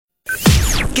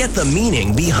get the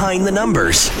meaning behind the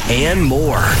numbers, and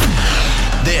more.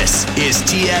 This is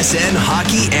TSN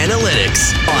Hockey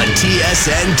Analytics on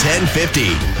TSN 1050,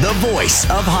 the voice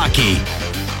of hockey.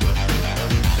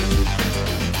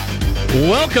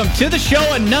 Welcome to the show,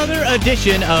 another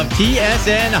edition of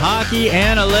TSN Hockey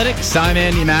Analytics. I'm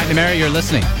Andy McNamara. You're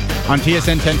listening on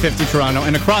TSN 1050 Toronto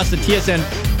and across the TSN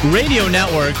radio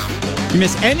network. If you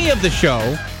miss any of the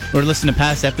show or listen to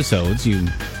past episodes, you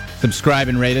subscribe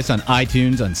and rate us on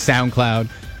iTunes, on SoundCloud,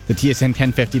 the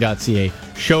TSN1050.ca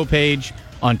show page.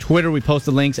 On Twitter, we post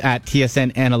the links at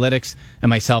TSN Analytics and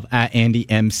myself at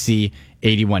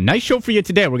AndyMC81. Nice show for you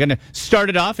today. We're going to start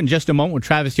it off in just a moment with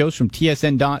Travis Yost from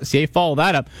TSN.ca. Follow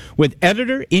that up with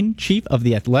Editor-in-Chief of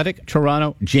The Athletic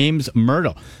Toronto, James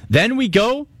Myrtle. Then we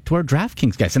go to our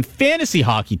DraftKings guy, some fantasy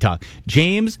hockey talk.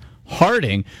 James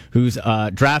Harding, who's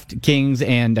DraftKings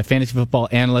and a fantasy football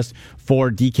analyst for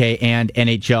DK and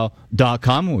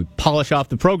NHL.com. And we polish off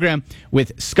the program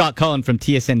with Scott Cullen from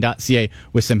TSN.ca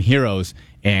with some heroes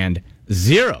and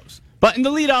zeros. But in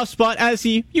the leadoff spot, as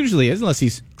he usually is, unless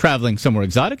he's traveling somewhere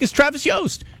exotic, is Travis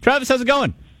Yost. Travis, how's it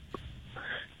going?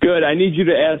 Good. I need you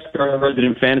to ask our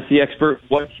resident fantasy expert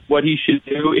what he should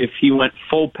do if he went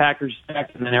full Packers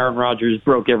stack and then Aaron Rodgers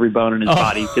broke every bone in his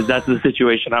body, because that's the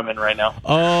situation I'm in right now.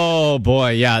 Oh,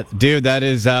 boy. Yeah, dude,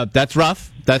 that's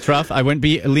rough. That's rough. I wouldn't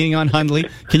be leaning on Hundley.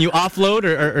 Can you offload,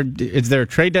 or is there a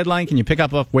trade deadline? Can you pick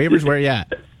up off waivers? Where are you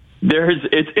at?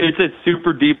 It's a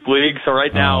super deep league, so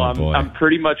right now I'm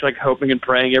pretty much like hoping and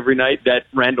praying every night that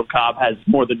Randall Cobb has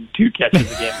more than 2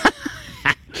 catches a game.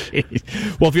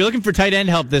 Well, if you're looking for tight end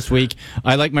help this week,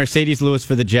 I like Mercedes Lewis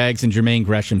for the Jags and Jermaine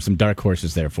Gresham, some dark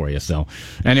horses there for you. So,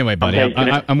 anyway, buddy,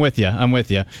 I'm with you.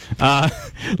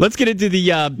 Let's get into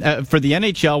the for the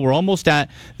NHL. We're almost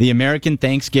at the American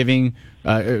Thanksgiving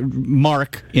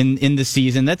mark in the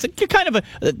season. That's kind of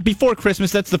a before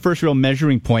Christmas. That's the first real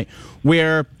measuring point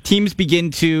where teams begin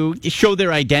to show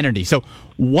their identity. So,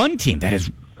 one team that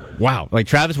is like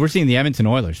Travis, we're seeing the Edmonton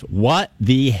Oilers. What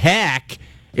the heck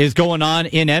is going on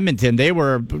in Edmonton? They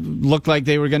looked like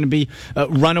they were going to be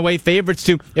runaway favorites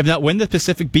to, if not win the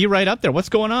Pacific, be right up there. What's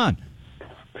going on?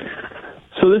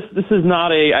 So this is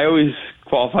not I always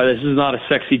qualify, this is not a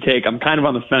sexy take. I'm kind of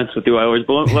on the fence with the Oilers,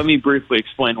 but let me briefly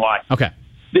explain why. Okay.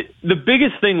 The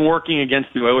biggest thing working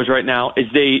against the Oilers right now is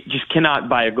they just cannot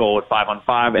buy a goal at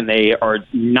 5-on-5, and they are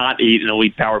not an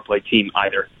elite power play team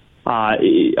either.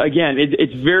 Again,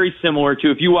 it's very similar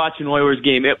to if you watch an Oilers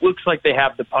game, it looks like they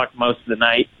have the puck most of the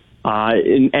night,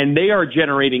 and they are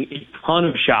generating a ton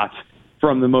of shots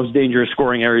from the most dangerous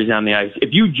scoring areas on the ice.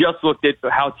 If you just looked at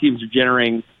how teams are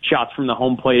generating shots from the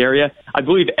home plate area, I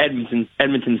believe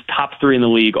Edmonton's top 3 in the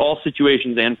league, all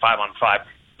situations and 5-on-5.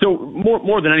 So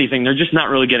more than anything, they're just not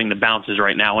really getting the bounces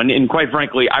right now, and quite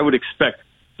frankly, I would expect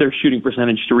their shooting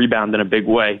percentage to rebound in a big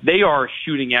way. They are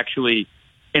shooting actually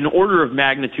an order of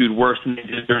magnitude worse than they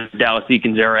did during the Dallas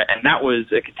Eakins era, and that was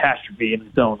a catastrophe in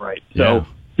its own right. So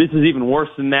This is even worse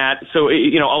than that. So,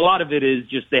 a lot of it is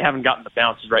just they haven't gotten the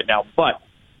bounces right now. But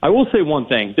I will say one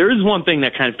thing. There is one thing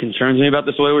that kind of concerns me about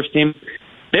this Oilers team.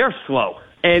 They're slow,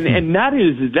 and that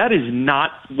is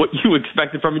not what you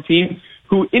expected from a team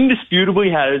who indisputably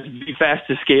has the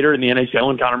fastest skater in the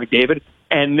NHL in Connor McDavid,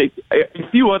 and a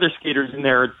few other skaters in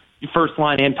their first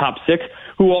line and top 6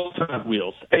 who also have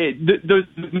wheels. The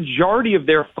majority of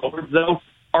their forwards, though,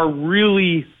 are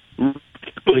really,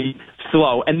 really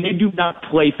slow, and they do not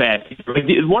play fast.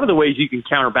 One of the ways you can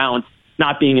counterbalance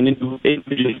not being an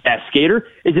individually fast skater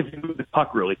is if you move the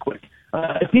puck really quick.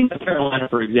 A team like Carolina,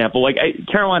 for example,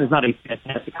 Carolina's not a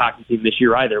fantastic hockey team this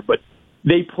year either, but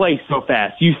they play so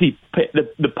fast. You see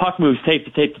the puck moves tape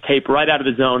to tape to tape right out of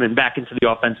the zone and back into the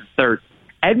offensive third.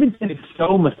 Edmonton is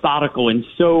so methodical and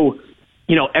so,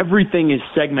 everything is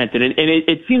segmented. And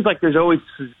it seems like there's always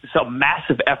some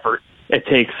massive effort it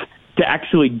takes to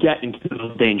actually get into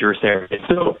those dangerous areas.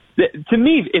 So to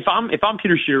me, if I'm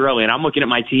Peter Chiarelli and I'm looking at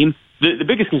my team, the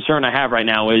biggest concern I have right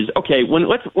now is, okay, when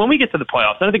we get to the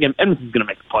playoffs, I don't think Edmonton's going to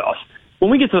make the playoffs. When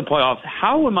we get to the playoffs,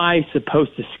 how am I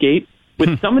supposed to skate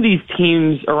with some of these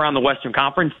teams around the Western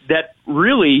Conference that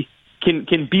really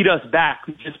can beat us back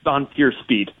just on pure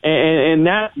speed? And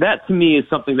that to me is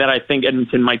something that I think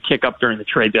Edmonton might kick up during the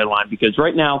trade deadline, because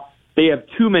right now they have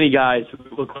too many guys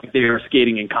who look like they are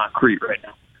skating in concrete right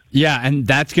now. Yeah, and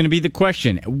that's going to be the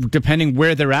question. Depending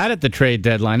where they're at the trade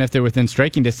deadline, if they're within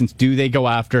striking distance, do they go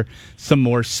after some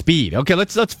more speed? Okay,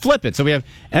 let's flip it. So we have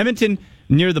Edmonton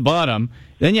near the bottom.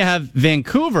 Then you have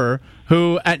Vancouver,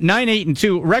 who at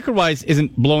 9-8-2, record-wise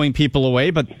isn't blowing people away,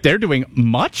 but they're doing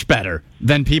much better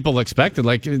than people expected.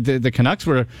 Like the Canucks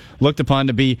were looked upon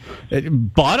to be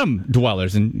bottom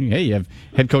dwellers, and hey, you have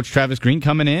head coach Travis Green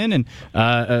coming in, and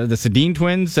the Sedin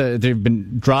twins, they've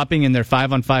been dropping in their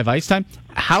 5-on-5 ice time.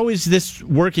 How is this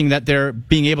working that they're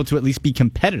being able to at least be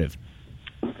competitive?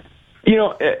 You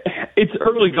know, it's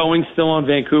early going still on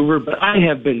Vancouver, but I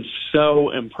have been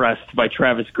so impressed by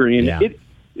Travis Green. Yeah.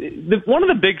 One of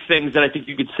the big things that I think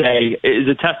you could say is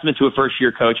a testament to a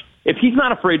first-year coach. If he's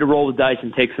not afraid to roll the dice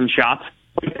and take some shots,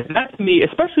 that to me,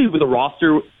 especially with a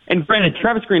roster, and granted,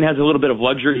 Travis Green has a little bit of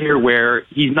luxury here where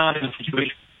he's not in a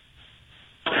situation.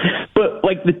 But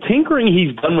like the tinkering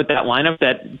he's done with that lineup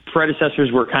that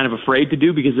predecessors were kind of afraid to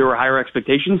do because there were higher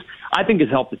expectations, I think has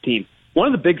helped the team. One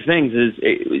of the big things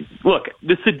is, look,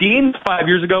 the Sedins 5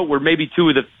 years ago were maybe two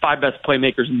of the 5 best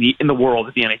playmakers in the world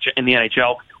at the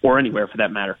NHL or anywhere for that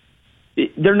matter.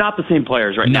 They're not the same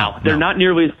players right now. They're not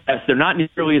nearly as fast. They're not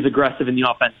nearly as aggressive in the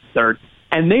offensive third,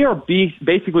 and they are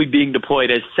basically being deployed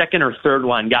as second or third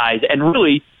line guys. And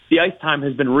really, the ice time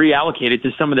has been reallocated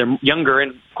to some of their younger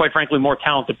and, quite frankly, more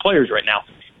talented players right now.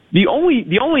 The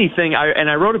only thing,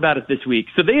 I wrote about it this week,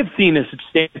 so they have seen a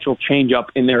substantial change up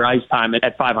in their ice time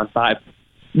at 5-on-5.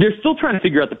 They're still trying to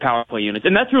figure out the power play units,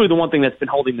 and that's really the one thing that's been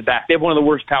holding them back. They have one of the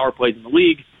worst power plays in the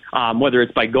league, whether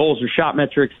it's by goals or shot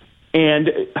metrics. And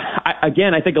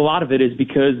I think a lot of it is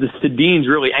because the Sedins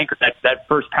really anchored that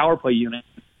first power play unit.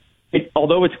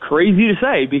 Although it's crazy to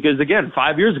say, because again,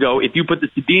 5 years ago, if you put the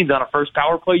Sedins on a first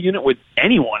power play unit with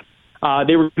anyone,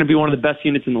 they were going to be one of the best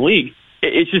units in the league.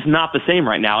 It's just not the same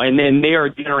right now. And they are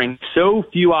generating so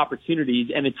few opportunities.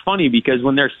 And it's funny because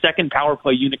when their second power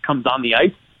play unit comes on the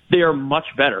ice, they are much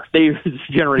better. They're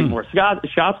generating more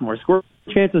shots, more score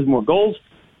chances, more goals.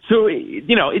 So,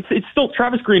 you know, it's still,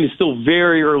 Travis Green is still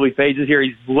very early phases here.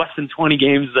 He's less than 20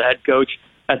 games as a head coach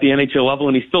at the NHL level,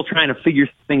 and he's still trying to figure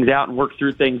things out and work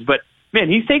through things. But, man,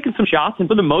 he's taken some shots, and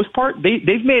for the most part,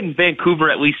 they've made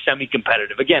Vancouver at least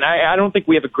semi-competitive. Again, I don't think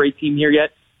we have a great team here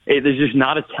yet. There's just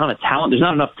not a ton of talent. There's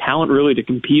not enough talent really to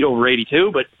compete over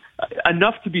 82, but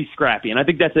enough to be scrappy. And I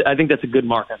think that's a good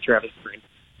mark on Travis Green.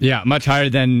 Yeah, much higher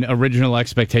than original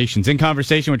expectations. In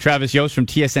conversation with Travis Yost from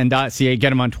TSN.ca.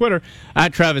 Get him on Twitter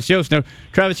at Travis Yost. Now,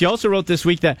 Travis, you also wrote this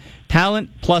week that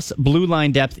talent plus blue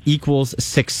line depth equals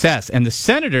success. And the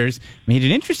Senators made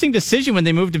an interesting decision when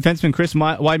they moved defenseman Chris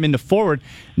Wideman to forward.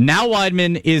 Now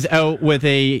Wideman is out with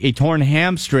a torn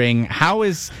hamstring. How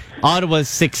is Ottawa's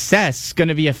success going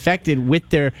to be affected with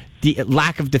the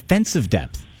lack of defensive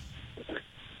depth?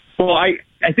 Well,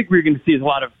 I think we're going to see a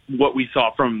lot of what we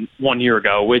saw from 1 year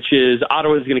ago, which is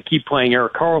Ottawa's going to keep playing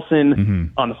Erik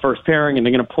Karlsson on the first pairing, and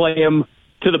they're going to play him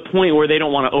to the point where they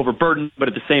don't want to overburden, but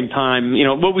at the same time, you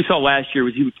know, what we saw last year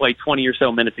was he would play 20 or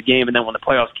so minutes a game, and then when the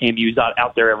playoffs came, he was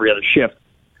out there every other shift.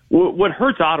 What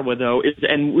hurts Ottawa, though, is,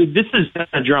 and this is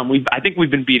a drum I think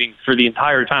we've been beating for the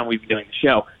entire time we've been doing the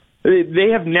show, they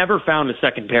have never found a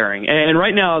second pairing. And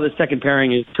right now, the second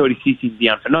pairing is Cody Ceci and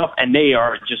Dion Phaneuf, and they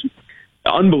are just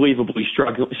unbelievably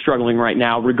struggling right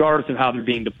now, regardless of how they're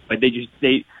being deployed.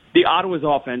 The Ottawa's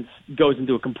offense goes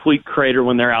into a complete crater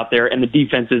when they're out there, and the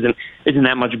defense isn't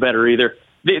that much better either.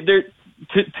 To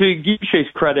Gushay's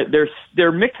credit,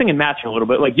 they're mixing and matching a little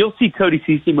bit. Like, you'll see Cody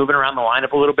Ceci moving around the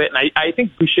lineup a little bit, and I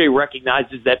think Gushay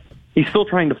recognizes that he's still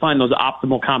trying to find those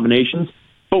optimal combinations.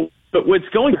 But what's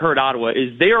going to hurt Ottawa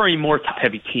is they are a more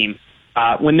top-heavy team.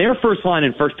 When their first line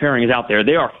and first pairing is out there,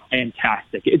 they are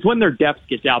fantastic. It's when their depth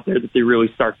gets out there that they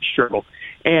really start to struggle.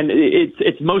 And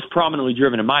it's most prominently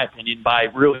driven, in my opinion, by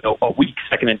really a weak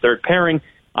second and third pairing.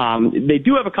 They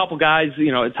do have a couple guys,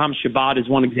 you know, Thomas Chabot is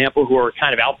one example, who are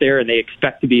kind of out there and they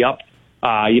expect to be up,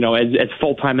 as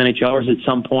full-time NHLers at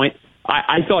some point.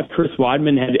 I thought Chris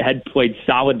Wideman had played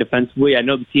solid defensively. I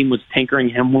know the team was tinkering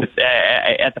him with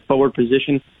at the forward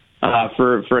position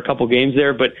for a couple games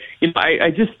there, but you know, I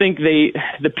just think the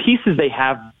pieces they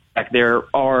have back there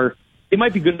they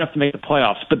might be good enough to make the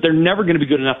playoffs, but they're never going to be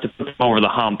good enough to put them over the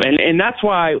hump, and that's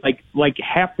why like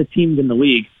half the teams in the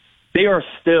league, they are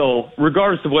still,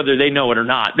 regardless of whether they know it or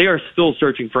not, they are still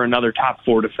searching for another top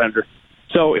four defender.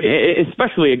 So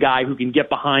especially a guy who can get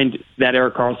behind that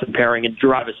Erik Karlsson pairing and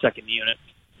drive a second unit.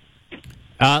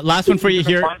 Last one for you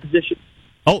here.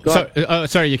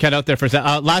 Sorry, you cut out there for a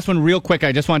second. Last one real quick.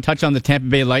 I just want to touch on the Tampa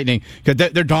Bay Lightning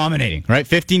because they're dominating, right?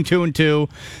 15-2-2.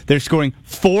 They're scoring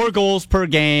 4 goals per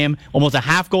game, almost a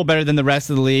half goal better than the rest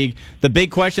of the league. The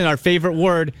big question, our favorite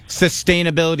word,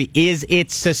 sustainability. Is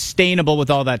it sustainable with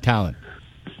all that talent?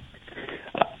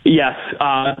 Yes,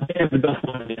 they have the best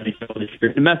line in the NHL this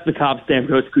year. Nemestikov,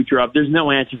 Stamkos, Kucherov. There's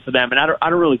no answer for them, and I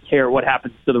don't really care what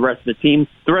happens to the rest of the team.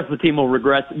 The rest of the team will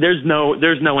regress. There's no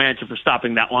answer for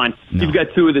stopping that line. No. You've got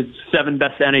two of the 7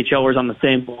 best NHLers on the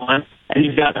same line, and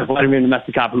you've got Vladimir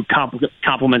Nemestikov who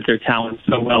complements their talent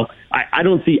so well. I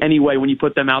don't see any way when you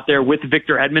put them out there with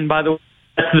Victor Hedman. By the way,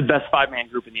 that's the best 5-man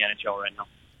group in the NHL right now.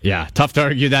 Yeah, tough to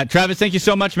argue that. Travis, thank you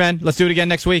so much, man. Let's do it again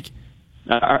next week.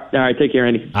 All right, take care,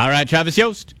 Andy. All right, Travis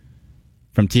Yost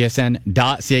from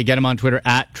TSN.ca. Get him on Twitter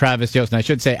at Travis Yost. And I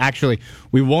should say, actually,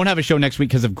 we won't have a show next week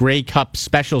because of Grey Cup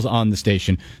specials on the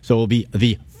station. So it will be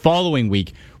the following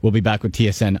week. We'll be back with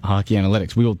TSN Hockey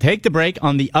Analytics. We will take the break.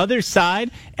 On the other side,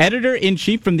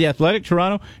 editor-in-chief from The Athletic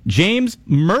Toronto, James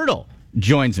Myrtle,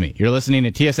 joins me. You're listening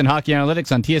to TSN Hockey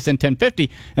Analytics on TSN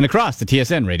 1050 and across the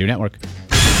TSN Radio Network.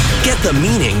 Get the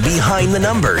meaning behind the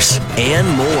numbers and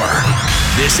more.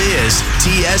 This is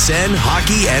TSN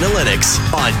Hockey Analytics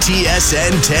on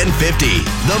TSN 1050,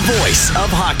 the voice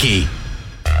of hockey.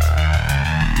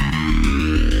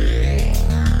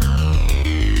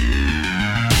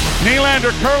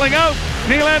 Nylander curling out.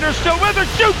 Nylander still with it.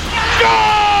 Shoots.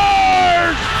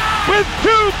 Scores! With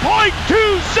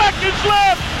 2.2 seconds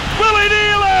left, Willie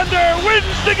Nylander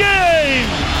wins the game.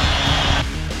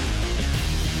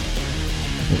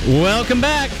 Welcome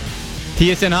back.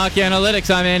 TSN Hockey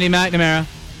Analytics. I'm Andy McNamara.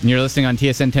 And you're listening on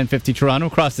TSN 1050 Toronto,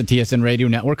 across the TSN Radio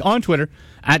Network, on Twitter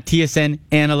at TSN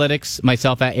Analytics,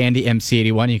 myself at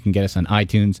AndyMC81. You can get us on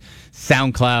iTunes,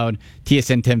 SoundCloud,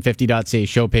 TSN1050.ca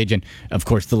show page, and, of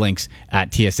course, the links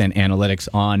at TSN Analytics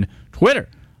on Twitter.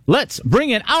 Let's bring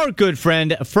in our good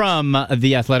friend from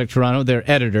The Athletic Toronto, their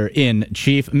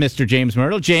editor-in-chief, Mr. James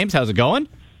Myrtle. James, how's it going?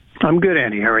 I'm good,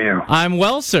 Andy. How are you? I'm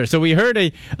well, sir. So we heard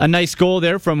a nice goal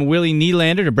there from Willie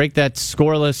Nylander to break that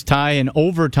scoreless tie in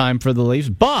overtime for the Leafs,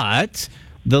 but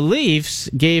the Leafs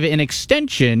gave an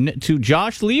extension to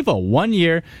Josh Leivo, 1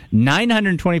 year,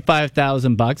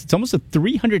 $925,000. It's almost a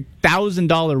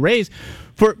 $300,000 raise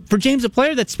for James, a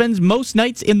player that spends most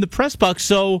nights in the press box.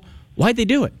 So why'd they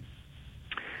do it?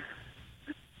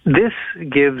 This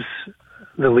gives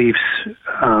the Leafs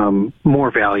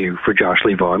more value for Josh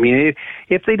Leivo. I mean,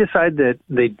 if they decide that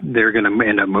they're going to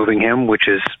end up moving him, which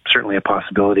is certainly a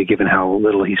possibility given how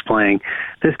little he's playing,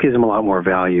 this gives him a lot more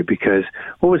value, because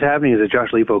what was happening is that Josh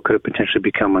Leivo could have potentially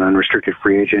become an unrestricted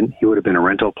free agent. He would have been a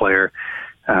rental player.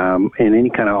 And any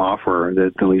kind of offer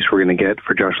that the Leafs were going to get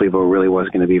for Josh Leivo really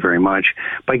wasn't going to be very much.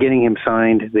 By getting him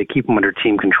signed, they keep him under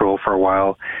team control for a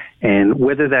while. And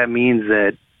whether that means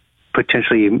that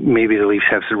potentially maybe the Leafs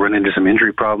have to run into some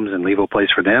injury problems and Leivo plays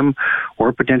for them,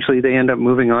 or potentially they end up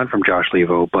moving on from Josh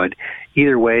Leivo. But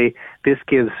either way, this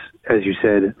gives, as you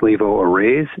said, Leivo a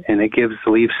raise, and it gives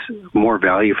the Leafs more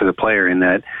value for the player in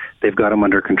that they've got him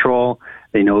under control.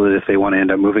 They know that if they want to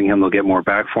end up moving him, they'll get more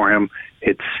back for him.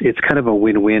 It's kind of a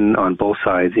win-win on both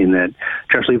sides, in that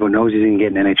Josh Leivo knows he's going to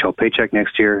get an NHL paycheck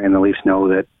next year, and the Leafs know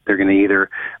that they're going to either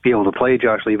be able to play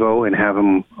Josh Leivo and have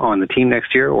him on the team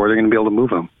next year, or they're going to be able to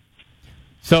move him.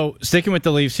 So, sticking with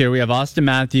the Leafs here, we have Austin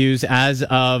Matthews. As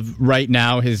of right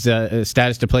now, his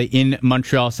status to play in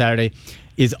Montreal Saturday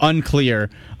is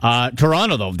unclear.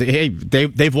 Toronto, though,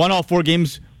 they've won all 4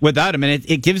 games without him, and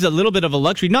it gives a little bit of a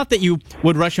luxury. Not that you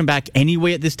would rush him back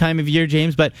anyway at this time of year,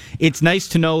 James, but it's nice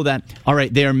to know that, all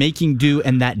right, they are making do,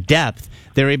 and that depth,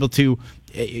 they're able to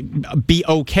be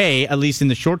okay, at least in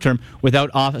the short term,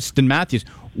 without Austin Matthews.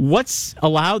 What's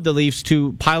allowed the Leafs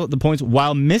to pilot the points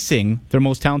while missing their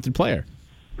most talented player?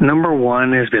 Number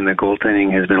one has been the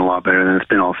goaltending has been a lot better than it's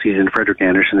been all season. Frederik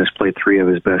Andersen has played 3 of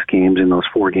his best games in those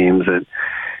 4 games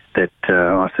that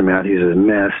Austin Matthews has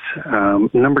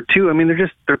missed. Number two, I mean,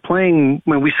 they're playing.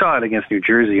 When we saw it against New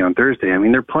Jersey on Thursday, I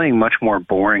mean, they're playing much more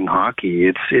boring hockey.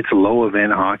 It's low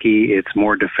event hockey. It's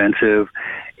more defensive.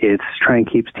 It's trying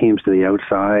to keep teams to the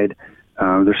outside.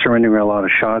 They're surrendering a lot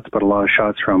of shots, but a lot of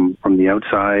shots from the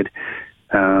outside.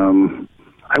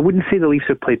 I wouldn't say the Leafs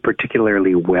have played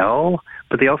particularly well,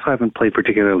 but they also haven't played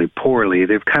particularly poorly.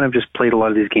 They've kind of just played a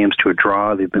lot of these games to a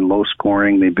draw. They've been low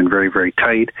scoring. They've been very, very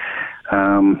tight.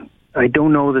 I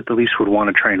don't know that the Leafs would want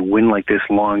to try and win like this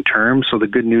long term. So the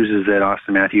good news is that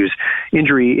Austin Matthews'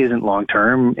 injury isn't long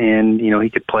term, and he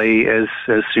could play as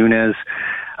soon as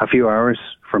a few hours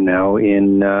from now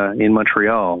in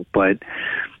Montreal. But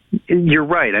you're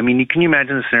right. I mean, can you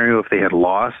imagine the scenario if they had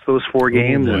lost those 4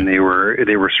 games and they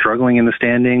were struggling in the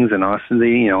standings, and Austin,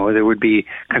 there would be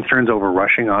concerns over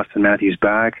rushing Austin Matthews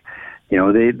back. They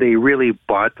really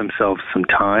bought themselves some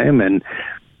time, and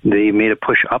they made a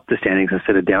push up the standings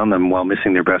instead of down them while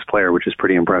missing their best player, which is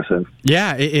pretty impressive.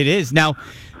 Yeah, it is. Now,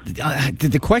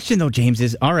 the question though, James,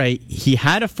 is, all right, he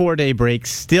had a 4-day break,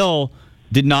 still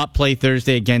did not play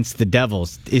Thursday against the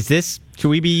Devils. Should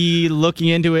we be looking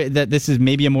into it that this is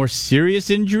maybe a more serious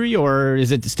injury, or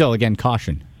is it still, again,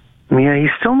 caution? Yeah, he's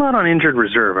still not on injured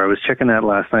reserve. I was checking that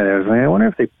last night. I was like, I wonder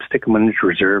if they stick him on injured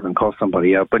reserve and call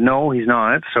somebody up. But no, he's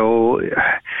not. So,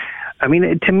 I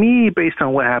mean, to me, based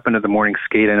on what happened at the morning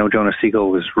skate, I know Jonas Siegel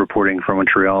was reporting from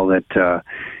Montreal that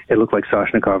it looked like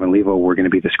Soshnikov and Levo were going to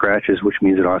be the scratches, which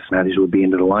means that Austin Matthews would be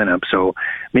into the lineup. So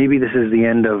maybe this is the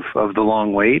end of the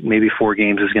long wait. Maybe 4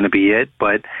 games is going to be it.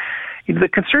 But the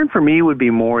concern for me would be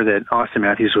more that Austin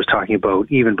Matthews was talking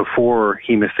about even before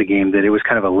he missed the game, that it was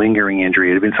kind of a lingering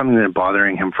injury. It had been something that had been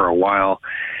bothering him for a while.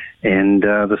 And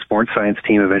the sports science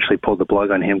team eventually pulled the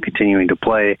plug on him continuing to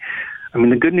play. I mean,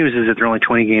 the good news is that there are only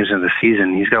 20 games into the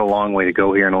season. He's got a long way to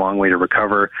go here and a long way to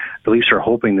recover. The Leafs are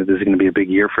hoping that this is going to be a big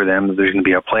year for them, that there's going to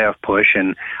be a playoff push.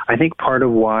 And I think part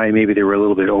of why maybe they were a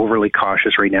little bit overly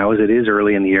cautious right now is it is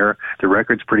early in the year. The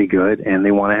record's pretty good, and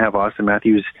they want to have Austin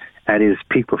Matthews at his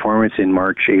peak performance in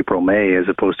March, April, May, as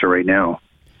opposed to right now.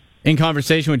 In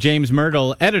conversation with James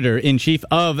Myrtle, editor-in-chief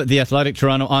of The Athletic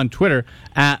Toronto on Twitter,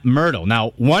 at Myrtle.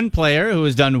 Now, one player who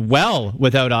has done well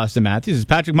without Austin Matthews is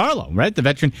Patrick Marleau, right? The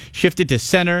veteran shifted to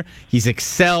center. He's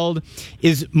excelled.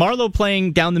 Is Marleau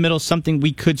playing down the middle something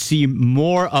we could see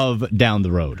more of down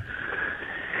the road?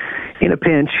 In a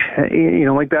pinch,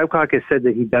 Mike Babcock has said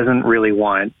that he doesn't really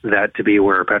want that to be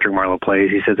where Patrick Marleau plays.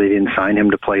 He said they didn't sign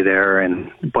him to play there,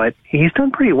 but he's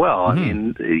done pretty well. I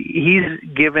mean, he's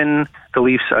given the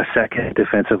Leafs a second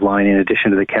defensive line in addition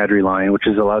to the Kadri line, which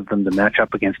has allowed them to match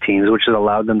up against teams, which has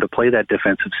allowed them to play that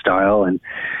defensive style. And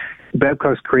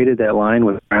Babcock's created that line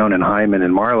with Brown and Hyman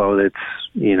and Marleau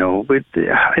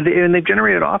and they've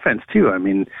generated offense too. I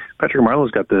mean, Patrick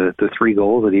Marleau's got the 3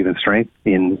 goals at even strength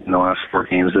in the last 4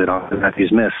 games that Austin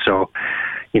Matthews missed. So,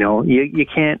 you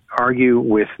can't argue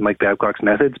with Mike Babcock's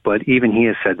methods, but even he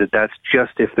has said that that's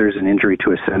just if there's an injury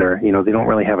to a center. They don't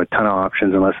really have a ton of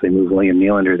options unless they move William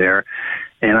Nylander there.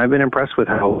 And I've been impressed with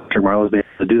how Patrick Marleau's been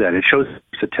able to do that. It shows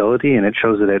versatility, and it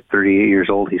shows that at 38 years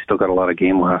old, he's still got a lot of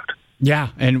game left. Yeah,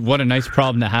 and what a nice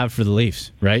problem to have for the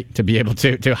Leafs, right? To be able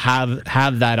to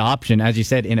have that option, as you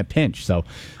said, in a pinch. So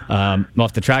we'll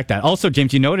have to track that. Also,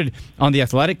 James, you noted on The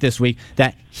Athletic this week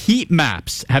that heat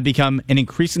maps have become an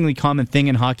increasingly common thing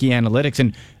in hockey analytics.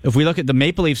 And if we look at the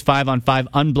Maple Leafs 5-on-5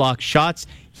 unblocked shots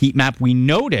heat map, we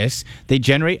notice they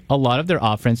generate a lot of their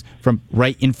offense from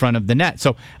right in front of the net.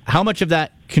 So how much of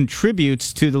that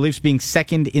contributes to the Leafs being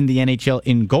second in the NHL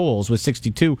in goals with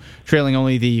 62, trailing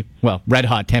only the,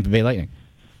 red-hot Tampa Bay Lightning?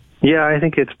 Yeah, I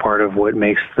think it's part of what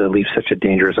makes the Leafs such a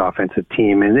dangerous offensive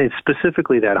team, and it's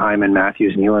specifically that Hyman,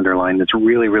 Matthews, Nylander line that's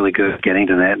really, really good at getting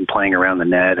to the net and playing around the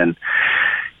net. And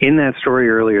in that story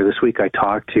earlier this week, I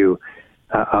talked to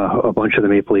a bunch of the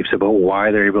Maple Leafs about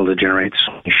why they're able to generate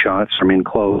so many shots from in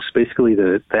close. Basically,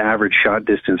 the average shot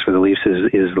distance for the Leafs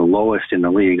is the lowest in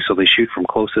the league, so they shoot from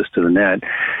closest to the net.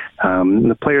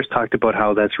 The players talked about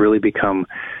how that's really become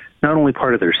not only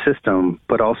part of their system,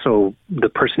 but also the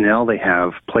personnel they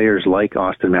have. Players like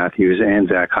Austin Matthews and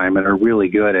Zach Hyman are really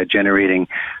good at generating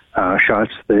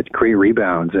shots that create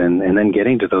rebounds and then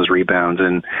getting to those rebounds.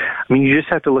 And I mean, you just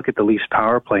have to look at the Leafs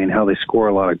power play and how they score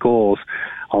a lot of goals.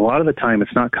 A lot of the time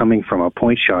it's not coming from a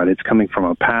point shot. It's coming from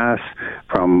a pass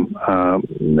from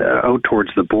out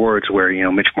towards the boards where,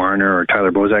 Mitch Marner or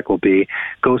Tyler Bozak will be,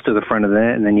 goes to the front of the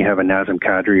net, and then you have a Nazem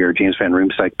Kadri or James Van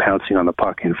Riemsdyk pouncing on the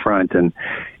puck in front. And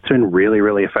it's been really,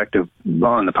 really effective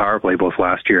on the power play both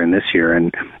last year and this year,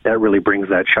 and that really brings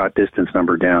that shot distance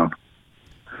number down.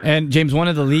 And James, one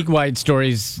of the league-wide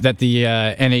stories that the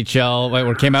NHL,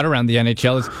 or came out around the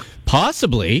NHL, is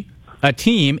possibly a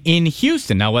team in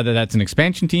Houston. Now, whether that's an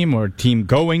expansion team or a team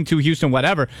going to Houston,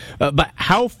 whatever, but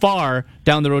how far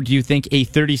down the road do you think a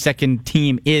 32nd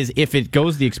team is if it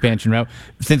goes the expansion route?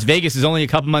 Since Vegas is only a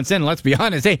couple months in, let's be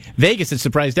honest, Vegas has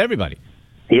surprised everybody.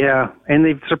 Yeah, and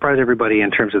they've surprised everybody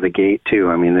in terms of the gate, too.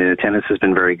 I mean, the attendance has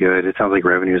been very good. It sounds like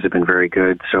revenues have been very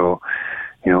good, so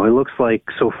it looks like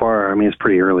so far, it's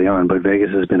pretty early on, but Vegas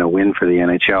has been a win for the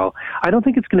NHL. I don't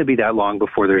think it's going to be that long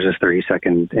before there's this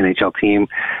 32nd NHL team.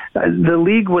 The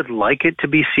league would like it to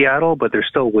be Seattle, but they're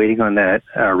still waiting on that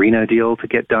arena deal to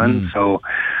get done. So,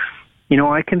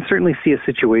 I can certainly see a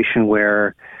situation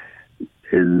where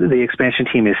the expansion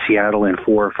team is Seattle in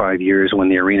 4 or 5 years when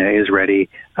the arena is ready.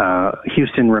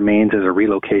 Houston remains as a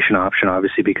relocation option,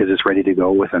 obviously, because it's ready to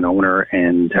go with an owner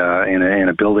and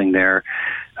a building there.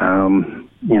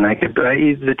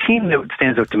 The team that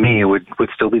stands out to me would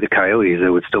still be the Coyotes. It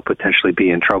would still potentially be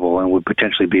in trouble and would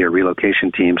potentially be a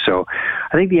relocation team. So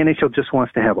I think the NHL just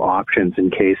wants to have options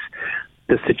in case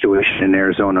the situation in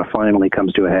Arizona finally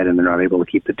comes to a head and they're not able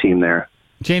to keep the team there.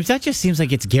 James, that just seems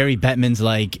like it's Gary Bettman's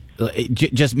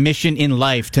just mission in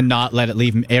life to not let it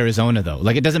leave Arizona, though.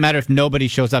 Like, it doesn't matter if nobody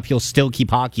shows up; he'll still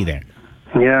keep hockey there.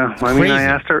 Yeah, I mean, Crazy.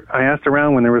 I asked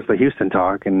around when there was the Houston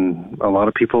talk, and a lot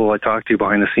of people I talked to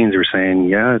behind the scenes were saying,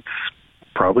 yeah, it's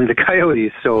probably the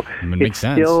Coyotes. So It makes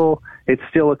sense. It's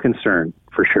still a concern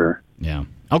for sure. Yeah.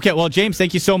 Okay, well, James,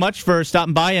 thank you so much for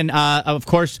stopping by, and of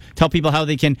course, tell people how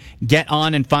they can get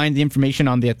on and find the information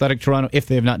on the Athletic Toronto if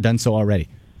they have not done so already.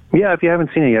 Yeah, if you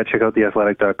haven't seen it yet, check out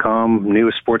theathletic.com,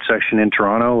 newest sports section in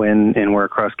Toronto, and we're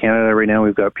across Canada right now.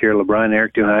 We've got Pierre LeBrun,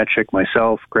 Eric Duhatschek,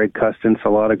 myself, Greg Custance, a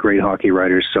lot of great hockey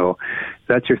writers. So if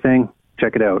that's your thing,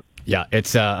 check it out. Yeah,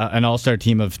 it's an all-star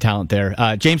team of talent there.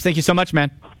 James, thank you so much,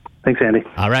 man. Thanks, Andy.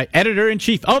 All right,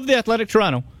 editor-in-chief of the Athletic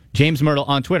Toronto, James Myrtle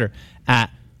on Twitter,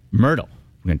 @Myrtle.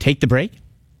 We're going to take the break.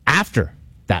 After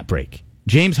that break,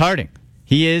 James Harding.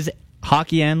 He is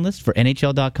hockey analyst for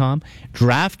NHL.com,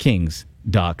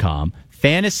 DraftKings.com,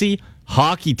 Fantasy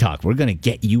Hockey Talk. We're going to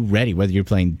get you ready, whether you're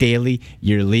playing daily,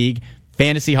 your league.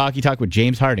 Fantasy Hockey Talk with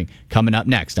James Harding coming up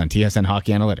next on TSN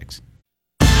Hockey Analytics.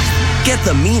 Get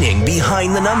the meaning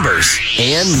behind the numbers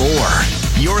and more.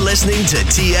 You're listening to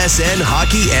TSN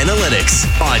Hockey Analytics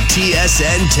on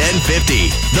TSN 1050,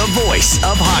 the voice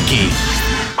of hockey.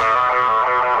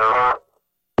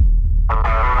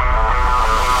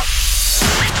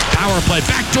 Power play,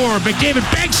 backdoor, McDavid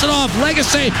banks it off,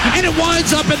 Legacy, and it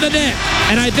winds up in the net.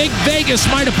 And I think Vegas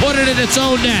might have put it in its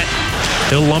own net.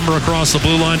 He'll lumber across the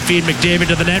blue line, feed McDavid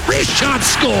to the net, wrist shot,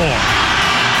 score!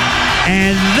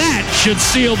 And that should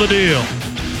seal the deal.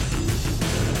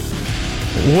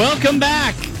 Welcome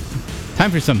back.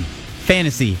 Time for some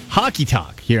fantasy hockey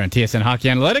talk here on TSN Hockey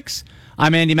Analytics.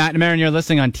 I'm Andy McNamara, and you're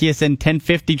listening on TSN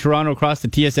 1050 Toronto across the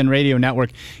TSN Radio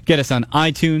Network. Get us on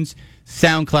iTunes,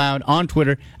 SoundCloud, on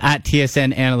Twitter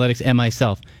 @TSN Analytics, and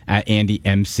myself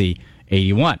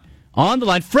 @AndyMC81. On the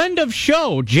line, friend of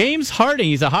show, James Harding.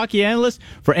 He's a hockey analyst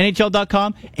for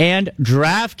NHL.com and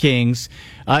DraftKings.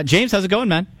 James, how's it going,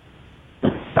 man?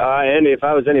 Andy, if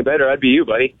I was any better, I'd be you,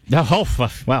 buddy. Oh,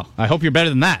 well, I hope you're better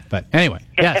than that. But anyway,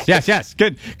 yes.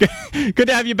 Good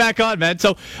to have you back on, man.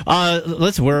 So,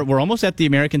 listen, we're almost at the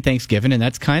American Thanksgiving, and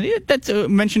that's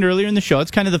mentioned earlier in the show.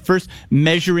 It's kind of the first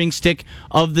measuring stick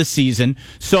of the season.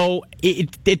 So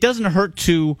it doesn't hurt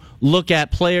to look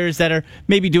at players that are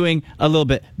maybe doing a little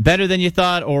bit better than you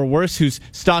thought, or worse, whose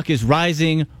stock is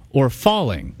rising or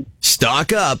falling.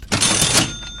 Stock up.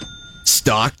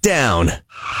 Stock down.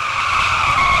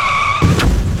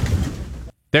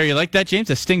 There, you like that, James?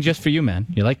 A sting just for you, man.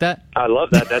 You like that? I love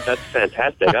that. That's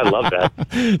fantastic. I love that.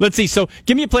 Let's see. So,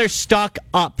 give me a player stock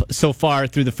up so far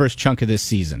through the first chunk of this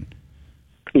season.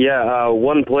 Yeah,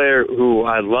 one player who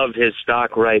I love his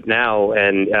stock right now,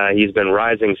 and he's been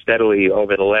rising steadily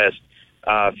over the last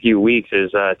few weeks,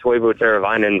 is Toivo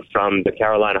Teravainen from the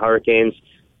Carolina Hurricanes.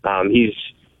 He's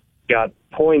got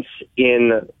points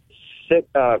in six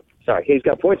of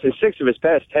his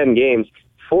past 10 games.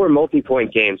 4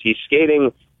 multi-point games. He's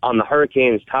skating on the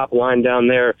Hurricanes' top line down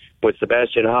there with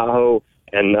Sebastian Aho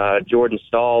and Jordan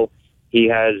Staal. He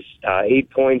has 8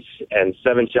 points and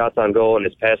 7 shots on goal in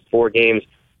his past 4 games.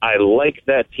 I like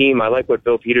that team. I like what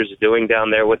Bill Peters is doing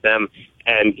down there with them,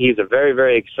 and he's a very,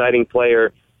 very exciting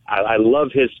player. I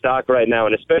love his stock right now,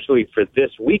 and especially for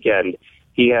this weekend.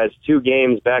 He has 2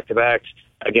 games back-to-backs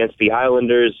against the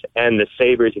Islanders and the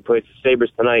Sabres. He plays the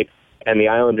Sabres tonight and the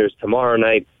Islanders tomorrow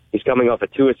night. He's coming off a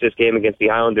 2-assist game against the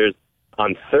Islanders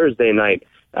on Thursday night.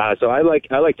 So I like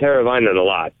Teravainen a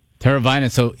lot. Teravainen,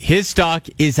 so his stock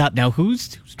is up. Now,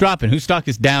 who's dropping? Whose stock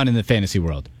is down in the fantasy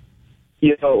world?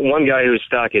 You know, one guy whose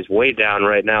stock is way down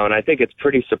right now, and I think it's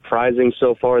pretty surprising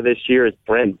so far this year, is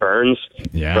Brent Burns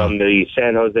from the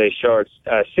San Jose Sharks.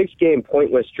 6-game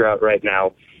pointless drought right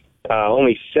now.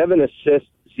 Only 7 assists,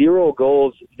 0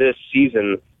 goals this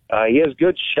season. He has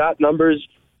good shot numbers,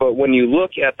 but when you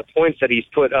look at the points that he's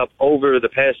put up over the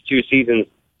past 2 seasons,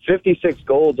 56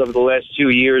 goals over the last 2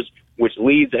 years, which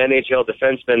leads NHL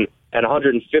defensemen at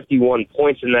 151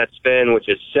 points in that span, which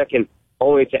is second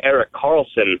only to Erik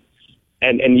Karlsson.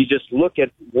 And you just look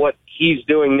at what he's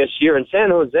doing this year. And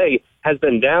San Jose has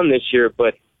been down this year,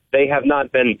 but they have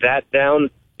not been that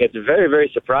down. It's very, very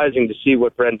surprising to see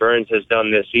what Brent Burns has done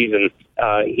this season.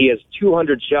 He has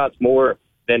 200 shots more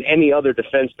than any other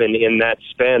defenseman in that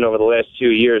span over the last 2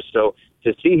 years. So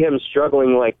to see him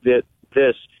struggling like this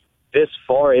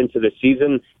far into the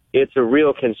season, it's a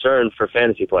real concern for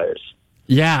fantasy players.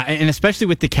 Yeah, and especially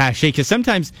with the cachet, because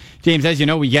sometimes, James, as you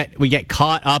know, we get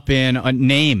caught up in a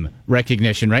name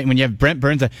recognition, right? When you have Brent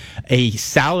Burns, a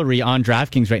salary on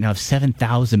DraftKings right now of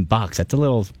 $7,000, that's a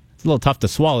little tough to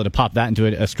swallow to pop that into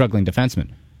a struggling defenseman.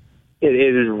 it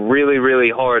is really, really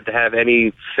hard to have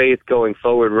any faith going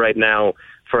forward right now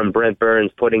from Brent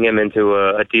Burns, putting him into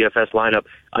a DFS lineup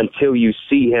until you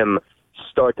see him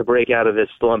start to break out of this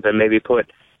slump and maybe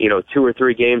put, 2 or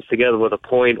 3 games together with a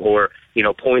point, or,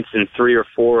 points in 3 or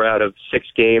 4 out of 6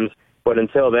 games. But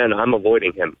until then, I'm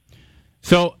avoiding him.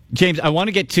 So, James, I want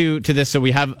to get to this so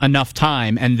we have enough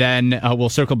time, and then we'll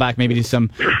circle back maybe to some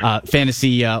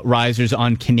fantasy risers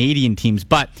on Canadian teams.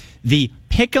 But the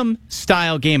pick'em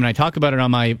style game, and I talk about it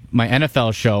on my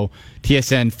NFL show,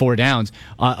 TSN 4 Downs,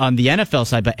 on the NFL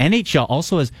side, but NHL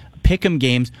also has pick'em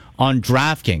games on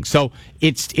DraftKings. So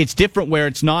it's different where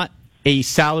it's not a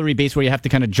salary base where you have to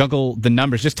kind of juggle the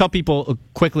numbers. Just tell people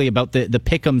quickly about the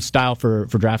pick'em style for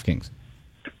DraftKings.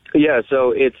 Yeah,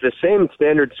 so it's the same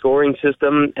standard scoring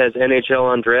system as NHL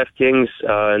on DraftKings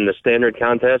in the standard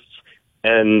contests,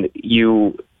 and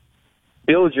you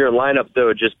build your lineup,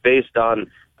 though, just based on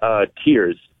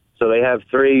tiers. So they have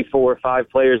 3, 4, 5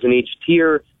 players in each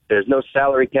tier. There's no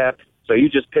salary cap, so you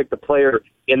just pick the player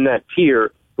in that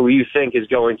tier who you think is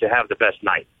going to have the best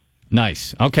night.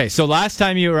 Nice. Okay, so last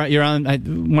time you're on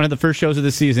one of the first shows of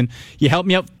the season, you helped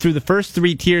me out through the first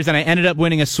 3 tiers, and I ended up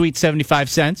winning a sweet 75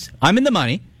 cents. I'm in the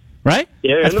money. Right?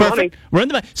 Yeah, that's perfect. Money. We're in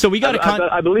the money. So we got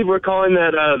I believe we're calling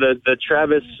that the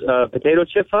Travis Potato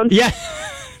Chip Fund. Yeah,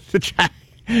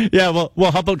 yeah.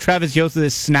 Well, how about Travis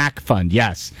Yosta's snack fund?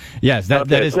 Yes,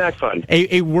 that is snack fund.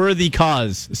 A worthy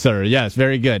cause, sir. Yes,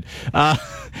 very good.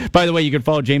 By the way, you can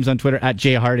follow James on Twitter at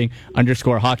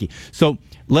 @jharding_hockey. So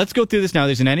let's go through this now.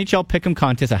 There's an NHL Pick'em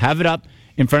contest. I have it up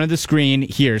in front of the screen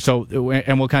here. So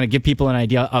and we'll kind of give people an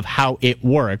idea of how it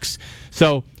works.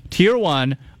 So tier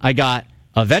 1, I got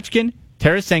Ovechkin,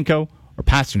 Tarasenko, or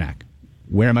Pasternak.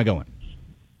 Where am I going?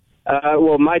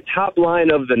 Well, my top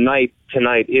line of the night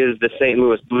tonight is the St.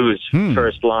 Louis Blues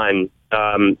first line.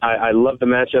 I love the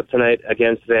matchup tonight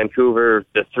against Vancouver.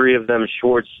 The 3 of them,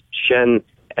 Schwartz, Schenn,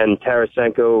 and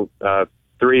Tarasenko,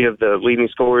 3 of the leading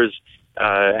scorers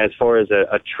as far as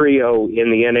a trio in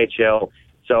the NHL.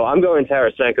 So I'm going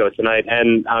Tarasenko tonight,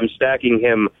 and I'm stacking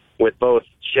him with both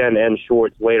Schenn and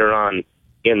Schwartz later on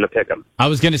in the pick'em. I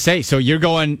was going to say, so you're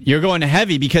going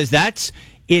heavy because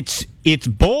it's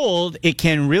bold. It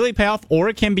can really pay off, or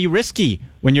it can be risky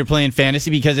when you're playing fantasy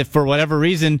because if for whatever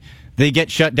reason they get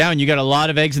shut down, you got a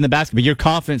lot of eggs in the basket. But you're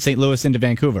confident St. Louis into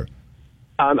Vancouver.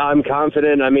 I'm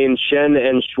confident. I mean, Schenn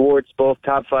and Schwartz, both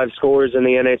top 5 scorers in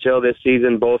the NHL this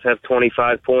season, both have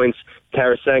 25 points.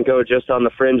 Tarasenko just on the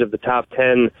fringe of the top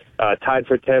 10, tied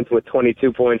for 10th with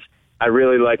 22 points. I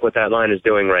really like what that line is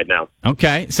doing right now.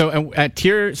 Okay, so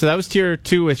that was tier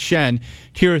 2 with Schenn.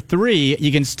 Tier 3,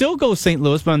 you can still go St.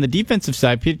 Louis, but on the defensive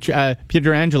side,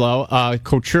 Pietrangelo,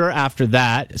 Couture after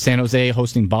that, San Jose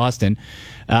hosting Boston,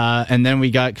 and then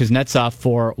we got Kuznetsov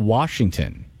for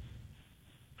Washington.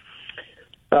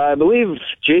 I believe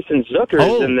Jason Zucker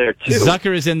is in there too.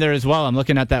 Zucker is in there as well. I'm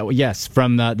looking at that. Yes,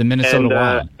 from the Minnesota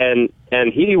Wild.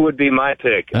 And he would be my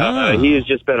pick. He has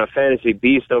just been a fantasy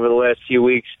beast over the last few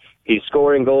weeks. He's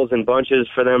scoring goals in bunches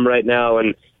for them right now,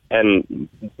 and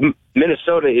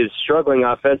Minnesota is struggling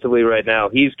offensively right now.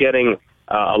 He's getting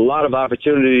a lot of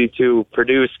opportunity to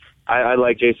produce. I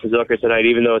like Jason Zucker tonight,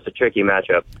 even though it's a tricky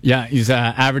matchup. Yeah, he's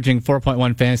averaging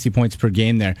 4.1 fantasy points per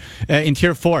game there. In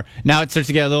Tier 4, now it starts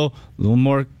to get a little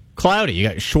more cloudy. You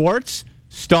got Schwartz,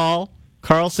 Stahl,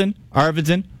 Carlson,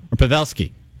 Arvidsson, or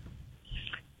Pavelski.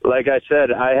 Like I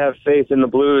said, I have faith in the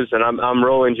Blues, and I'm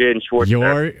rolling Jaden Schwartz.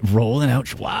 You're rolling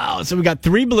out. Wow. So we got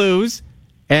 3 Blues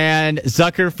and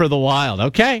Zucker for the Wild.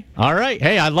 Okay. All right.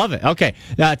 Hey, I love it. Okay.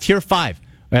 Tier 5.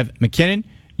 We have McKinnon,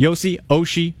 Yossi,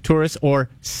 Oshie, Turris, or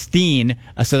Steen.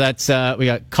 So that's we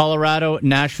got Colorado,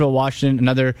 Nashville, Washington,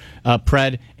 another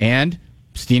Pred, and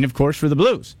Steen, of course, for the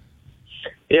Blues.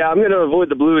 Yeah, I'm going to avoid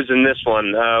the Blues in this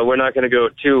one. We're not going to go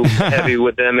too heavy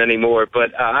with them anymore.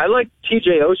 But I like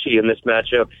TJ Oshie in this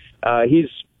matchup. He's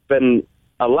been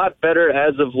a lot better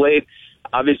as of late.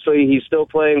 Obviously, he's still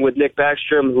playing with Nick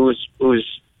Backstrom,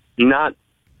 who's not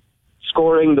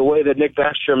scoring the way that Nick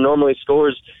Backstrom normally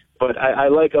scores. But I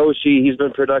like Oshie. He's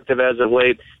been productive as of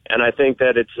late. And I think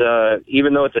that it's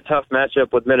even though it's a tough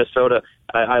matchup with Minnesota,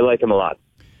 I like him a lot.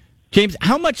 James,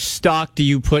 how much stock do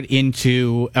you put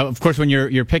into? Of course, when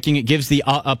you're picking, it gives the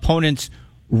opponent's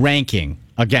ranking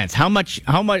against. How much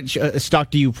stock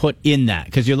do you put in that?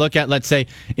 Because you look at, let's say,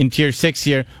 in Tier 6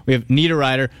 here, we have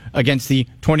Niederreiter against the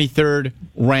 23rd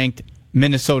ranked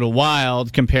Minnesota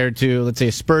Wild compared to, let's say,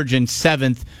 a Spurgeon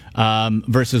 7th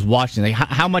versus Washington. Like,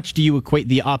 how much do you equate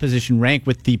the opposition rank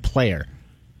with the player?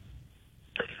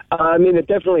 I mean, it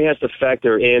definitely has to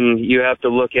factor in. You have to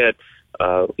look at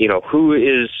who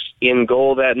is in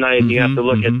goal that night. You have to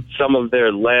look at some of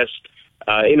their last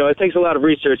It takes a lot of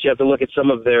research. You have to look at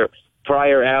some of their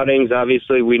prior outings.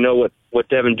 Obviously, we know what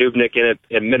Devin Dubnyk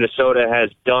in Minnesota has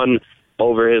done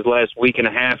over his last week and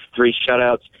a half, 3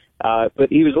 shutouts. But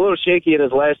he was a little shaky in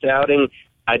his last outing.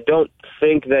 I don't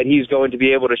think that he's going to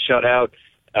be able to shut out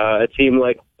a team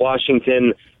like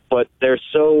Washington, but they're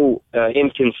so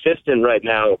inconsistent right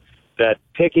now that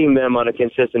picking them on a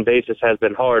consistent basis has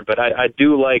been hard. But I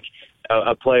do like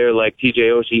a player like TJ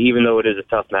Oshie, even though it is a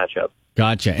tough matchup.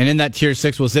 Gotcha. And in that Tier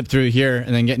 6, we'll zip through here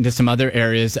and then get into some other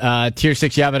areas. Tier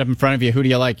 6, you have it up in front of you. Who do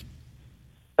you like?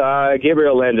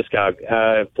 Gabriel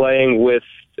Landeskog, playing with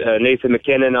Nathan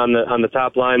McKinnon on the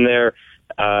top line there.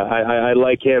 I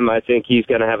like him. I think he's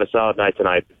going to have a solid night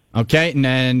tonight. Okay, and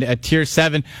then at Tier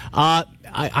 7,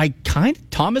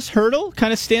 Thomas Hertl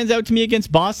kind of stands out to me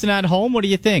against Boston at home. What do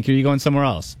you think? Are you going somewhere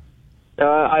else?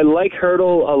 I like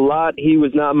Hertl a lot. He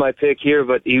was not my pick here,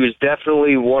 but he was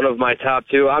definitely one of my top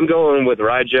 2. I'm going with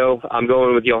Ryjo. I'm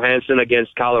going with Johansson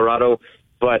against Colorado,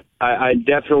 but I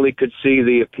definitely could see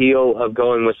the appeal of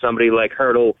going with somebody like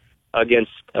Hertl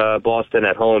against Boston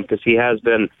at home, because he has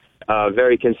been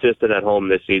very consistent at home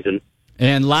this season.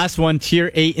 And last one,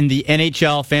 Tier 8 in the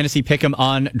NHL Fantasy Pick'em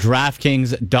on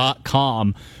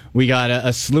DraftKings.com. We got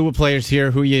a slew of players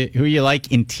here. Who you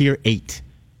like in Tier 8?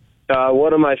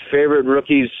 One of my favorite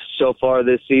rookies so far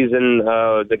this season,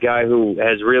 the guy who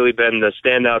has really been the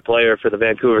standout player for the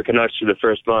Vancouver Canucks for the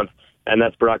first month, and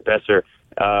that's Brock Besser.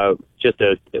 Just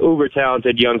a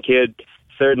uber-talented young kid,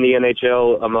 third in the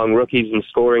NHL among rookies in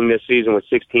scoring this season with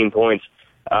 16 points.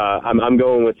 I'm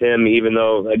going with him, even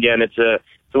though, again, it's a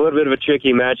little bit of a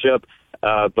tricky matchup,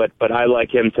 but I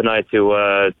like him tonight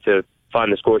to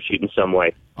find the score sheet in some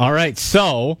way. All right,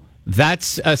 so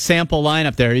that's a sample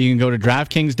lineup there. You can go to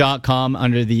DraftKings.com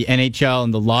under the NHL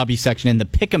and the lobby section in the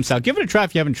Pick'em style. Give it a try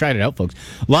if you haven't tried it out, folks.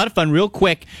 A lot of fun, real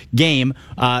quick game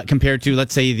compared to,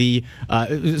 let's say, the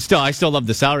I still love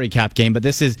the salary cap game, but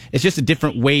it's just a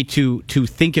different way to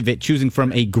think of it, choosing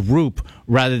from a group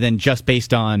rather than just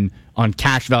based on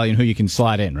cash value and who you can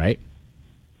slot in, right?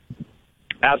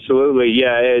 Absolutely,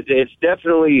 yeah. It's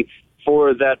definitely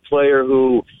for that player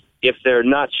who, if they're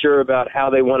not sure about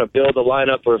how they want to build a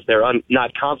lineup, or if they're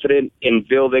not confident in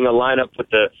building a lineup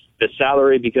with the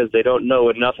salary because they don't know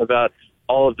enough about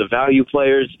all of the value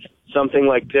players, something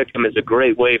like Pick'em is a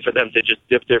great way for them to just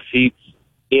dip their feet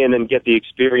in and get the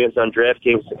experience on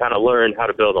DraftKings to kind of learn how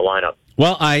to build a lineup.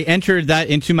 Well, I entered that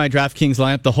into my DraftKings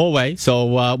lineup the whole way,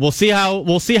 so we'll see how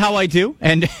I do.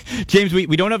 And James,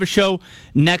 we don't have a show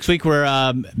next week.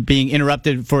 We're being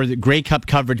interrupted for the Grey Cup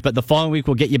coverage, but the following week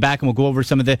we'll get you back and we'll go over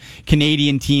some of the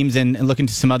Canadian teams and look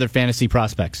into some other fantasy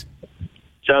prospects.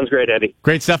 Sounds great, Eddie.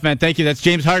 Great stuff, man. Thank you. That's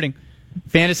James Harding,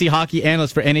 fantasy hockey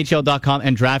analyst for NHL.com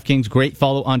and DraftKings. Great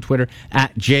follow on Twitter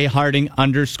at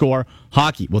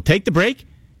 @jharding_hockey. We'll take the break,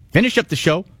 finish up the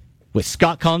show with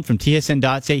Scott Cullen from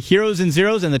TSN.ca, heroes and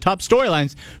zeros, and the top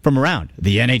storylines from around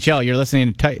the NHL. You're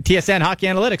listening to TSN Hockey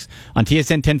Analytics on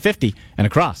TSN 1050 and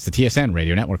across the TSN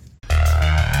Radio Network. Now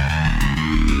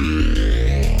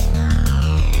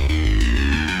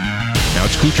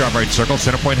it's Kucherov, right circle,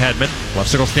 center point Hedman, left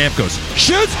circle Stamkos.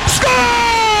 Shoots, score!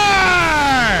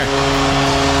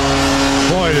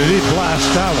 Boy, did he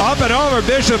blast out. Up and over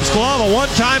Bishop's glove, a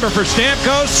one-timer for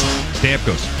Stamkos.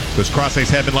 Stamkos goes cross-ice,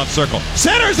 Hedman, left circle.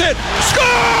 Centers it!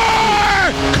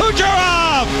 Score!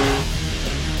 Kucherov!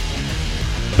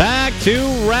 Back to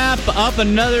wrap up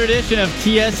another edition of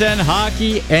TSN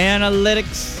Hockey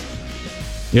Analytics.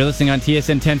 You're listening on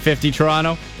TSN 1050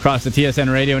 Toronto, across the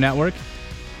TSN Radio Network.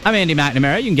 I'm Andy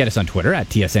McNamara. You can get us on Twitter at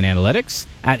TSN Analytics,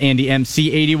 at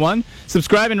AndyMC81.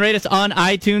 Subscribe and rate us on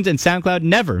iTunes and SoundCloud.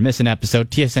 Never miss an episode.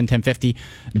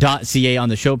 TSN1050.ca on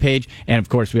the show page. And, of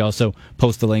course, we also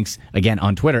post the links, again,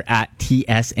 on Twitter at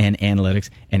TSN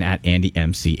Analytics and at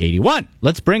AndyMC81.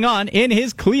 Let's bring on, in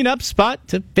his cleanup spot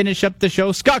to finish up the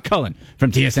show, Scott Cullen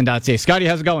from TSN.ca. Scotty,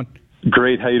 how's it going?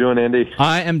 Great. How you doing, Andy?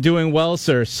 I am doing well,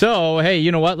 sir. So, hey,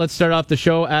 you know what? Let's start off the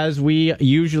show as we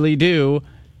usually do,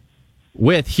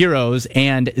 with heroes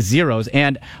and zeros.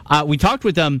 And we talked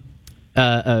with James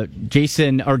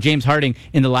Harding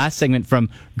in the last segment from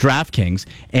DraftKings,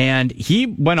 and he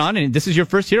went on, and this is your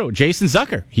first hero, Jason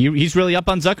Zucker. He's really up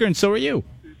on Zucker, and so are you.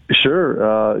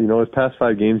 Sure. His past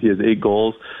 5 games, he has 8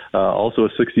 goals, also a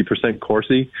 60%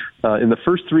 Corsi. In the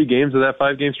first 3 games of that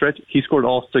 5-game stretch, he scored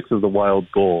all 6 of the Wild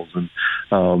goals. And,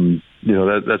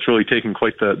 that's really taken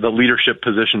quite the leadership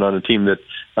position on a team that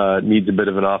needs a bit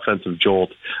of an offensive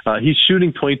jolt. He's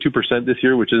shooting 22% this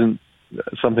year, which isn't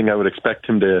something I would expect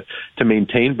him to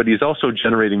maintain, but he's also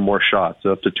generating more shots,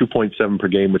 up to 2.7 per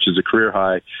game, which is a career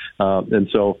high. And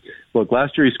so, look,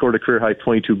 last year he scored a career high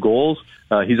 22 goals.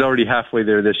 He's already halfway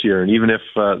there this year, and even if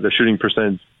the shooting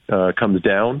percentage comes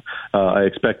down, I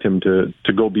expect him to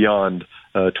go beyond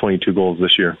 22 goals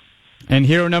this year. And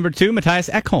hero number 2, Mattias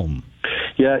Ekholm.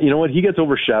 Yeah, you know what? He gets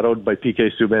overshadowed by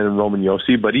PK Subban and Roman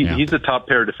Josi, but he's a top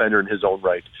pair defender in his own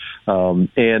right.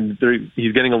 And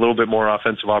he's getting a little bit more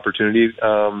offensive opportunity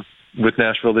with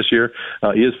Nashville this year.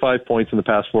 He has 5 points in the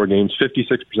past 4 games,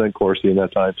 56% Corsi in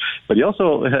that time. But he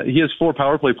has 4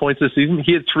 power play points this season.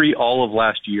 He had 3 all of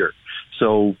last year.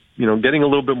 So, getting a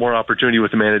little bit more opportunity with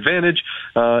the man advantage,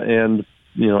 and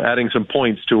adding some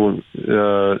points to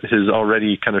his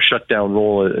already kind of shut down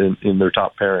role in their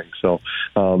top pairing. So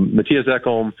Mattias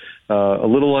Ekholm, a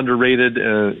little underrated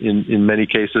in many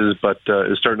cases, but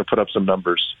is starting to put up some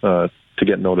numbers to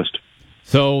get noticed.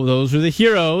 So those are the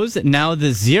heroes. Now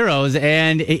the zeros.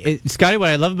 And Scotty, what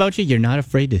I love about you, you're not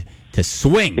afraid to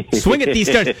swing at these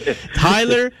stars.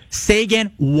 Tyler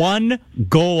Seguin, 1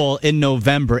 goal in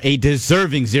November, a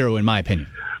deserving zero in my opinion.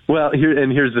 Well,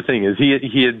 here's the thing: is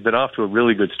he had been off to a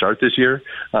really good start this year,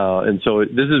 and so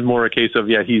this is more a case of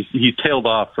he tailed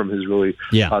off from his really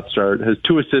hot start. Has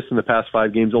 2 assists in the past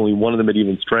 5 games, only 1 of them at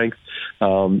even strength,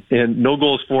 and no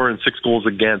goals for and 6 goals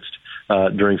against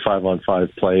during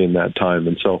 5-on-5 play in that time.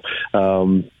 And so,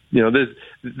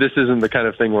 this isn't the kind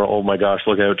of thing where, oh my gosh,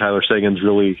 look out, Tyler Seguin's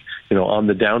really on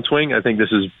the downswing. I think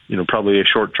this is probably a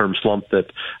short-term slump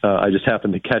that I just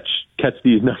happened to catch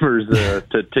these numbers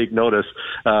to take notice,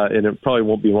 and it probably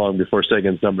won't be long before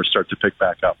Seguin's numbers start to pick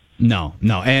back up. No,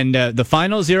 and the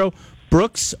final zero,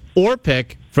 Brooks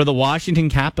Orpik for the Washington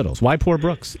Capitals. Why poor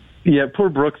Brooks? Yeah, poor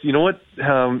Brooks. You know what?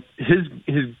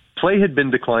 His play had been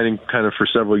declining kind of for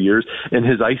several years, and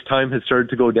his ice time had started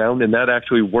to go down, and that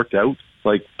actually worked out.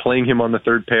 Like playing him on the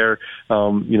third pair,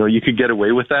 you could get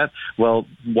away with that. Well,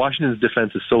 Washington's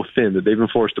defense is so thin that they've been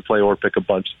forced to play Orpik a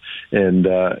bunch, and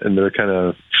they're kind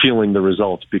of feeling the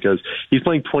results because he's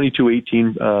playing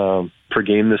 22-18 per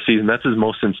game this season. That's his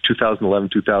most since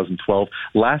 2011-2012.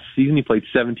 Last season he played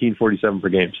 17-47 per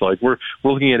game. So we're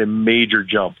looking at a major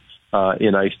jump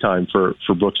in ice time for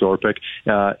Brooks Orpik.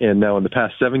 And now in the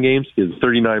past 7 games, he has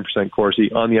 39%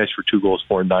 Corsi, on the ice for 2 goals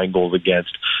for, 9 goals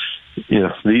against.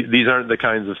 These aren't the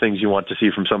kinds of things you want to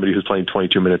see from somebody who's playing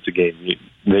 22 minutes a game.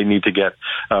 They need to get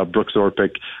Brooks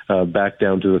Orpik back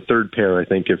down to the third pair, I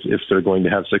think, if they're going to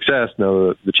have success.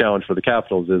 Now, the challenge for the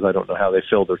Capitals is I don't know how they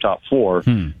fill their top 4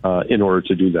 in order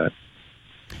to do that.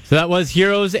 So that was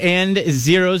Heroes and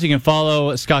Zeros. You can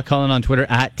follow Scott Cullen on Twitter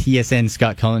at TSN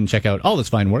Scott Cullen. Check out all his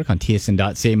fine work on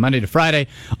TSN.ca Monday to Friday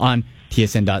on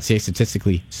TSN.ca,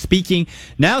 statistically speaking.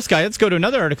 Now, Sky, let's go to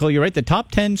another article. You're right, the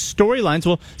top 10 storylines.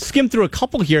 We'll skim through a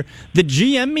couple here. The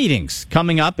GM meetings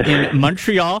coming up in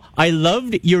Montreal. I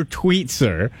loved your tweet,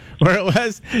 sir, where it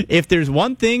was, if there's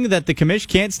one thing that the commish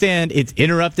can't stand, it's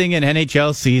interrupting an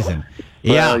NHL season.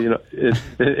 Well,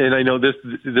 and I know this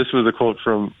was a quote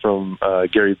from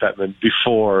Gary Bettman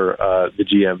before the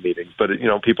GM meetings, but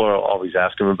people are always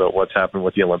asking him about what's happened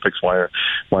with the Olympics. Why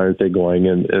aren't they going?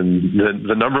 And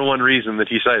the number one reason that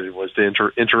he cited was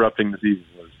interrupting the season.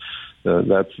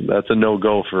 That's a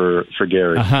no-go for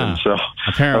Gary. And so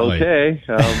apparently, okay,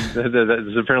 this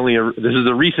is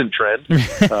a recent trend.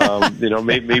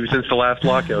 Maybe since the last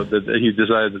lockout that he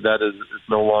decided that is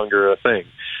no longer a thing.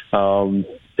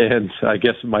 And I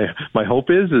guess my hope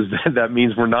is that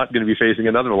means we're not going to be facing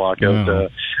another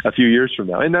lockout a few years from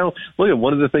now. And now, look at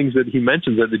one of the things that he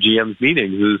mentions at the GM's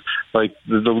meetings is like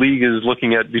the league is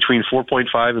looking at between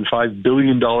 $4.5 and $5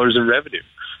 billion in revenue.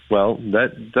 Well,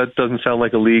 that doesn't sound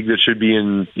like a league that should be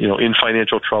in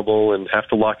financial trouble and have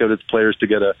to lock out its players to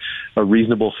get a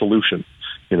reasonable solution.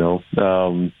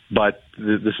 But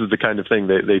this is the kind of thing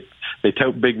they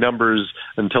tout big numbers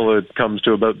until it comes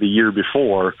to about the year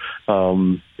before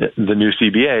the new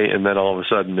CBA, and then all of a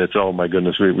sudden it's, oh my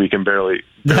goodness, we can barely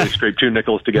scrape 2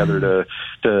 nickels together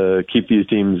to keep these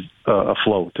teams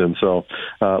afloat. And so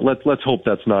let's hope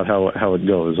that's not how it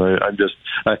goes.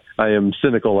 I am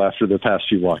cynical after the past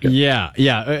few walk-ins. Yeah.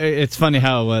 It's funny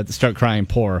how start crying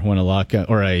poor when a lockout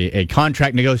or a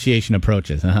contract negotiation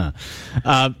approaches.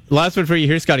 Last one for you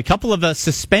here, Scott. A couple of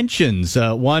suspensions.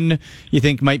 One you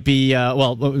think might be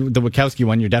the Witkowski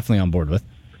one. You're definitely on board with.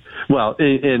 Well,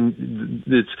 and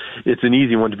it's an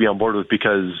easy one to be on board with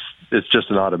because it's just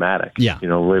an automatic. Yeah.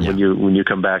 When you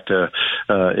come back to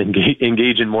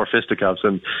engage in more fisticuffs,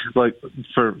 and like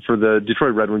for the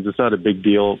Detroit Red Wings, it's not a big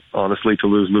deal, honestly, to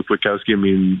lose Luke Witkowski. I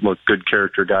mean, look, good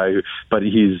character guy, but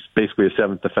he's basically a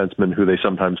 7th defenseman who they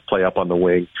sometimes play up on the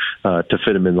wing to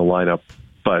fit him in the lineup.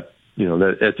 But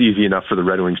that's easy enough for the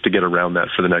Red Wings to get around that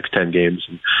for the next 10 games.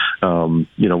 And,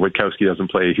 Witkowski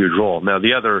doesn't play a huge role. Now,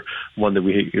 the other one that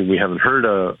we haven't heard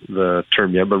the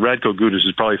term yet, but Radko Gudas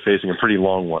is probably facing a pretty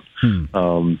long one.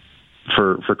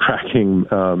 For cracking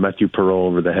Mathieu Perreault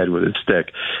over the head with his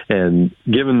stick. And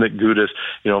given that Gudas,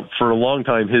 for a long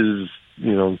time, his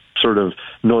sort of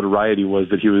notoriety was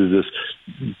that he was this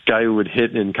guy who would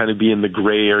hit and kind of be in the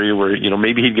gray area where,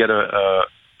 maybe he'd get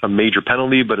a major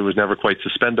penalty, but it was never quite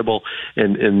suspendable.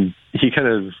 And he kind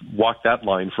of walked that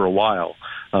line for a while.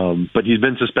 But he's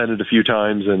been suspended a few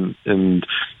times, and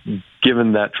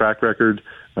given that track record,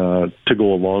 to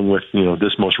go along with,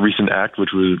 this most recent act, which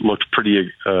looked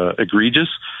pretty egregious,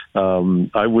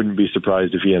 I wouldn't be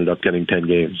surprised if he ended up getting 10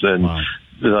 games. And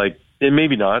and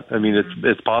maybe not. I mean,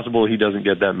 it's possible he doesn't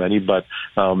get that many, but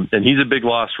and he's a big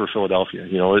loss for Philadelphia.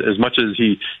 As much as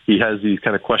he has these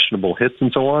kind of questionable hits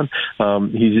and so on,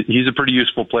 he's a pretty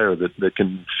useful player that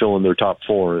can fill in their top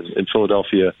four. And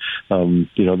Philadelphia,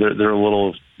 they're a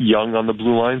little young on the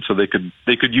blue line, so they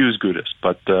could use Gudas,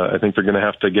 but I think they're going to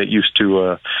have to get used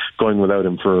to going without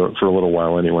him for a little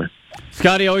while anyway.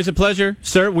 Scotty, always a pleasure,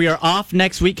 sir. We are off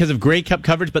next week because of Grey Cup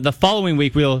coverage, but the following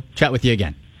week we'll chat with you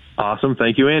again. Awesome.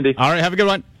 Thank you, Andy. All right, have a good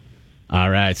one. All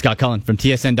right, Scott Cullen from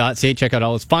TSN.ca. Check out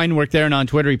all his fine work there, and on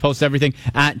Twitter he posts everything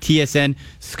at TSN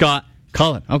Scott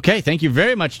Cullen. Okay, thank you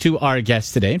very much to our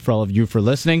guests today, and for all of you for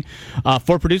listening.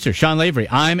 For producer Sean Lavery,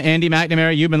 I'm Andy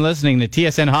McNamara. You've been listening to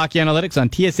TSN Hockey Analytics on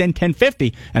TSN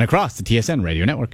 1050 and across the TSN Radio Network.